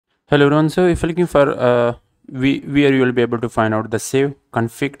Hello everyone. So if you're looking for where you will be able to find out the saved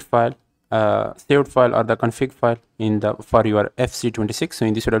config file, saved file or the config file in the for your FC26. So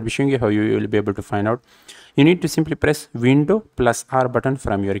in this video I'll be showing you how you will be able to find out. You need to simply press Window plus R button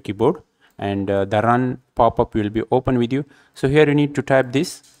from your keyboard, and the run pop-up will be open with you. So here you need to type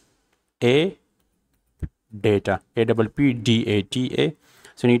this A data, APPDATA.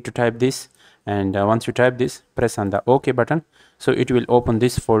 So you need to type this, and once you type this, press on the OK button. So it will open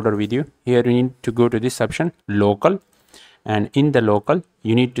this folder with you. Here you need to go to this option local, and in the local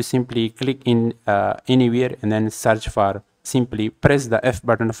you need to simply click in anywhere and then search for, simply press the F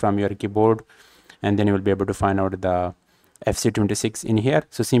button from your keyboard, and then you will be able to find out the fc26 in here.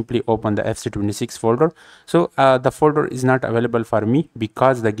 So simply open the fc26 folder. So the folder is not available for me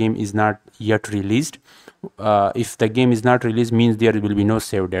because the game is not yet released. If the game is not released, means there will be no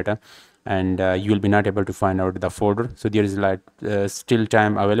save data, and you will be not able to find out the folder. So there is like still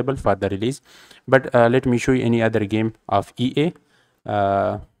time available for the release. But let me show you any other game of EA.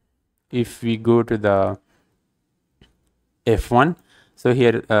 If we go to the F1, so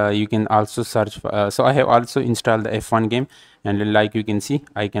here you can also search for, so I have also installed the F1 game, and like you can see,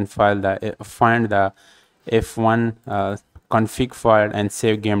 I can find the F1 config file and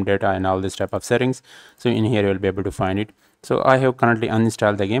save game data and all this type of settings. So in here you will be able to find it. So I have currently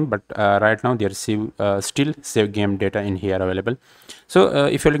uninstalled the game, but right now there is still save game data in here available. So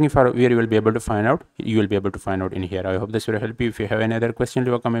if you're looking for where you will be able to find out, you will be able to find out in here. I hope this will help you. If you have any other question,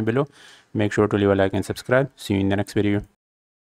 leave a comment below. Make sure to leave a like and subscribe. See you in the next video.